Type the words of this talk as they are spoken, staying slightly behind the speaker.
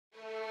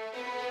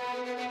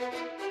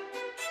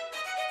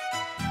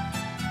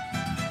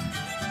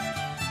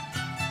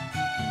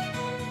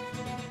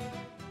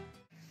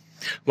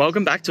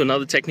Welcome back to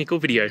another technical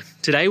video.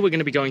 Today we're going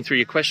to be going through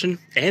your question,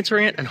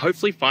 answering it, and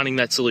hopefully finding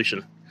that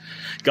solution.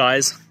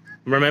 Guys,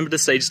 remember to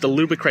stay just a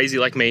little bit crazy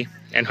like me,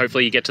 and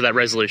hopefully you get to that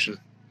resolution.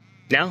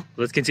 Now,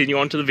 let's continue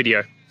on to the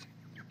video.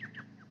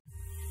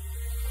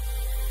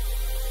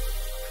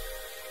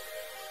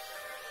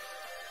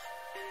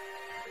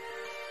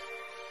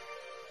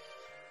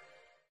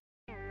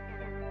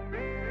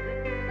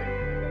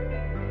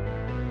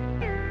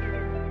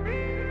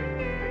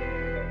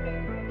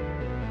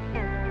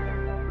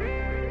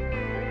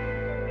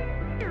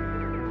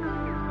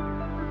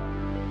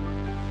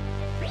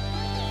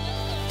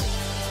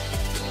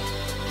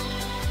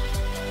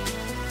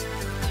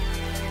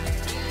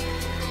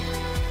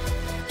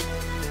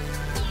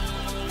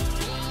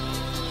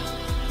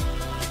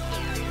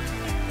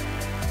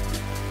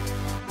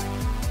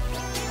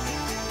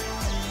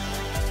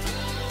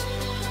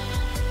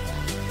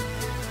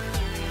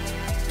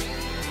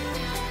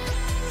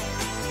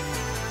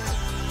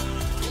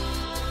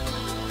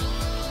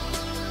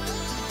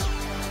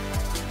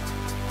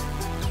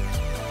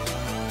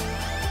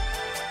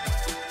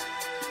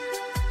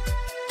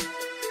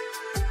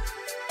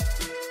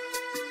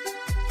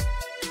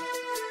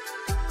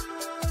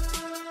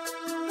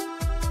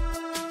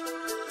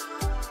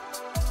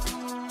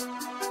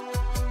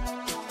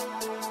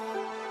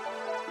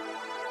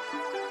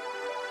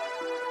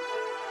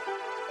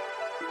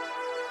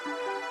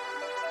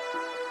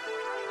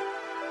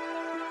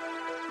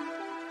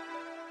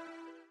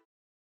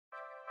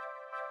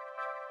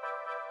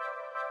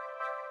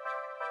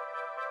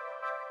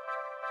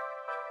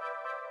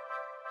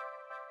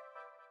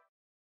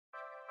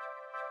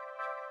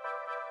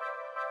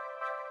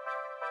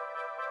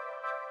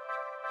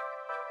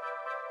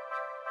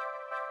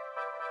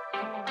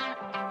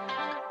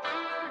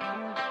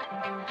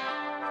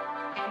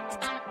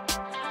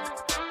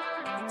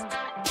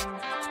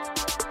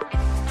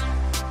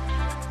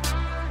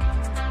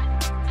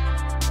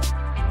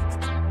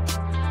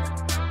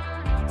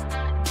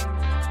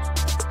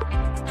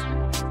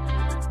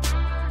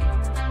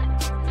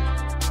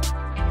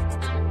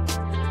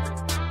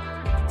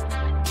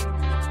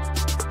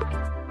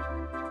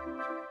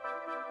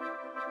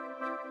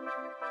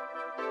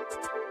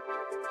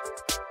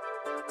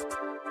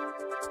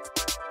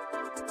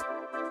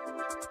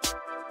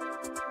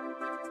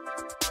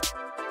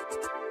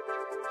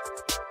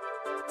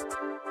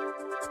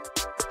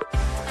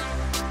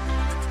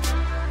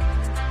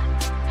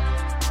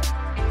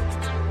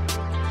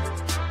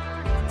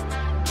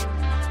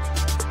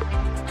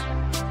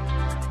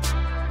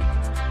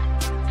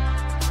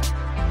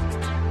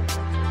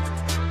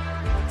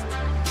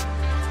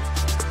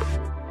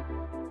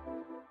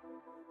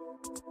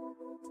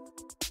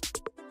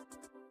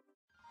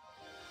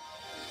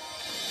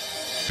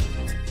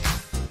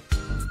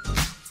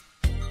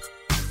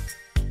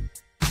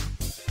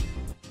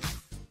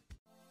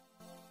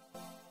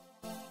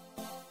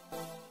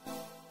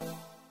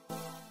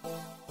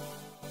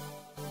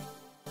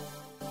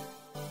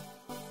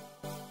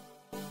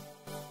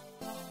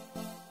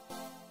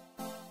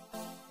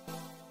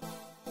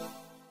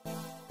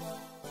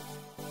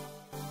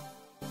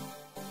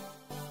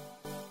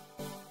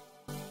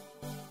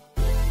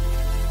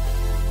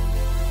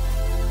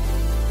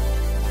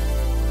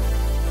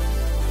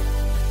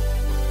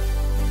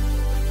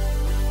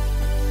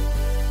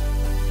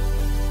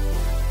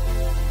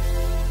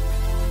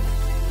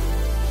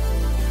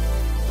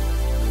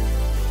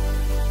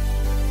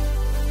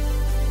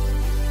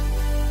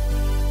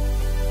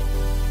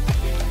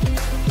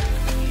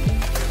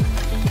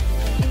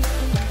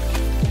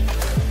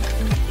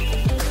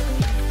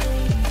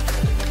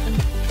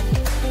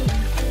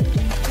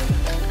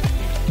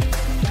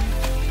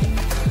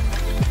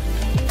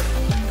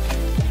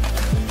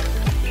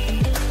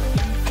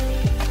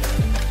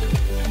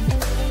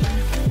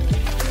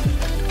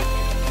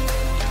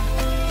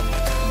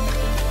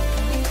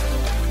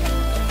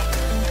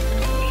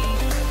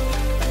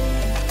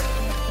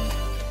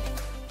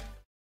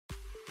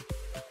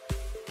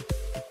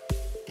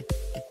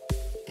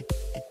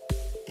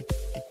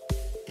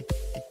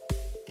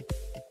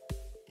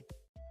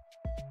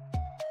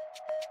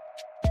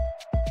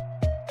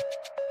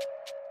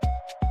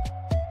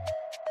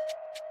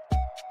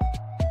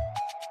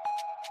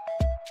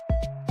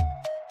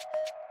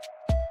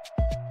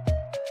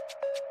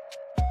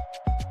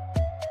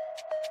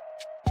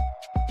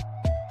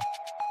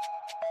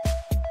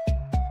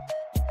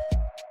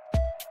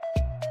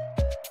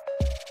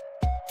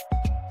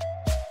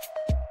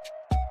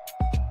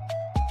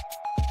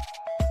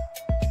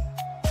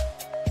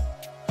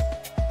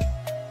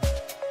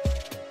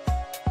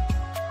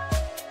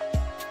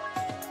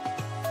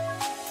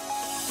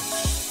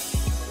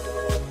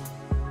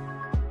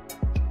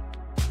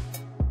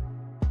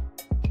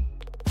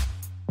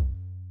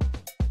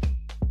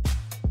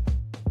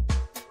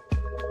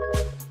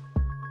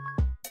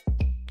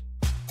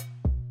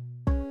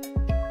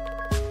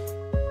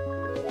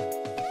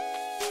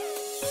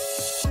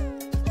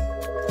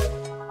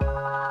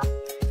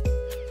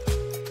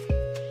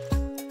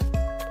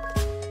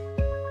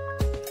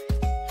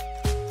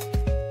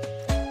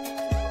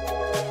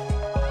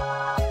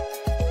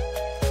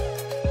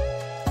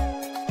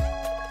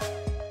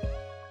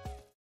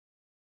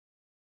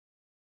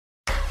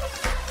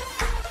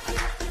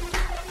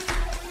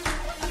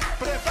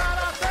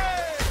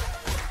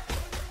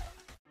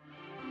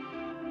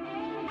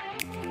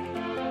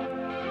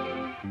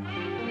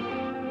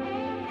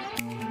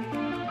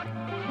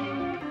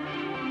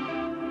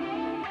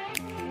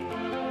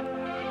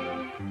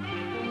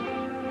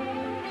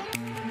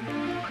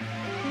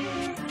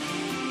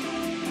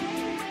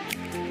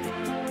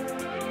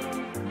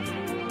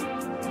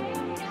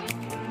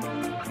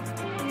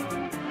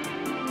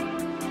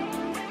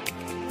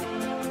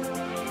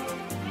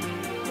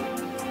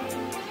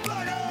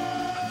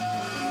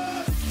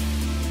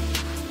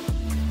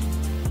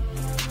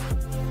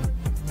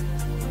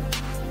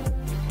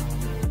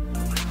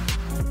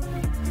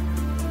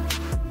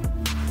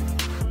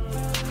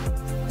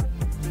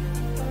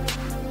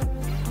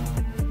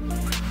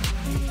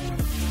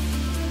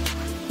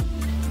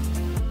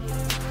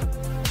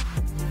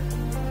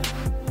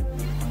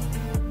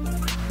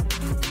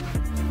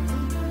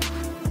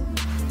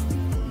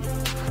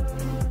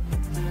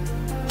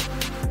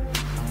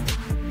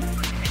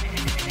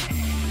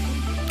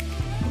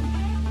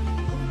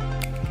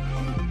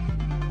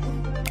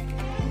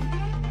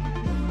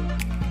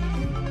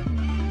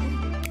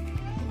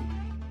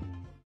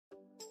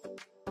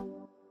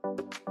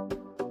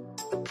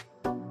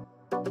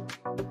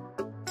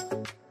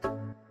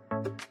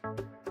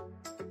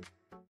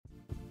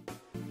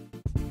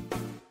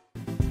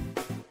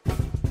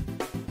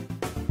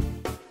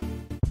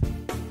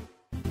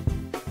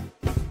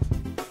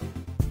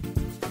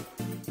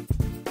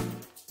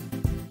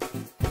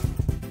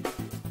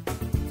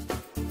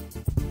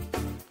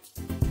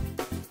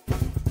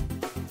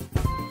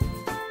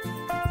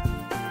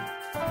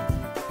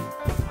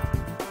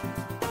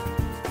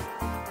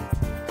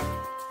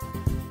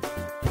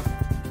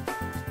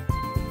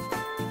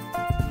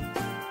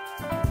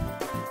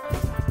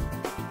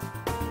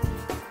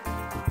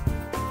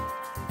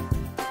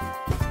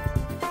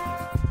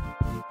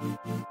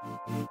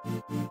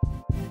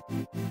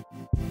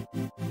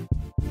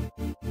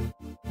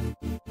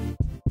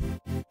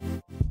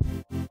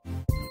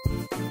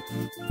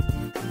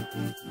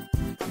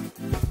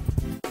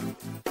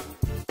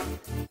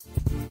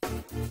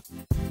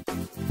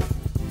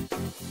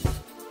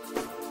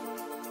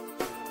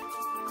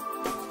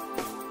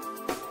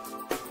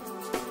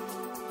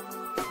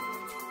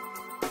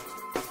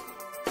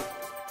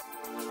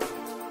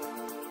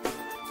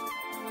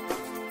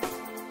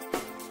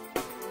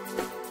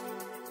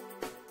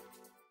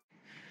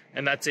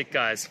 And that's it,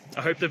 guys.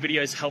 I hope the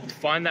videos helped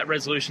find that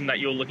resolution that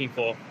you're looking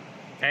for.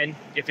 And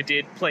if it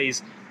did,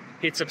 please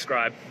hit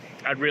subscribe.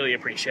 I'd really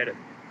appreciate it.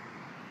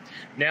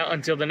 Now,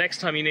 until the next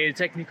time you need a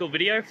technical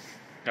video,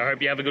 I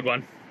hope you have a good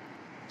one.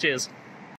 Cheers.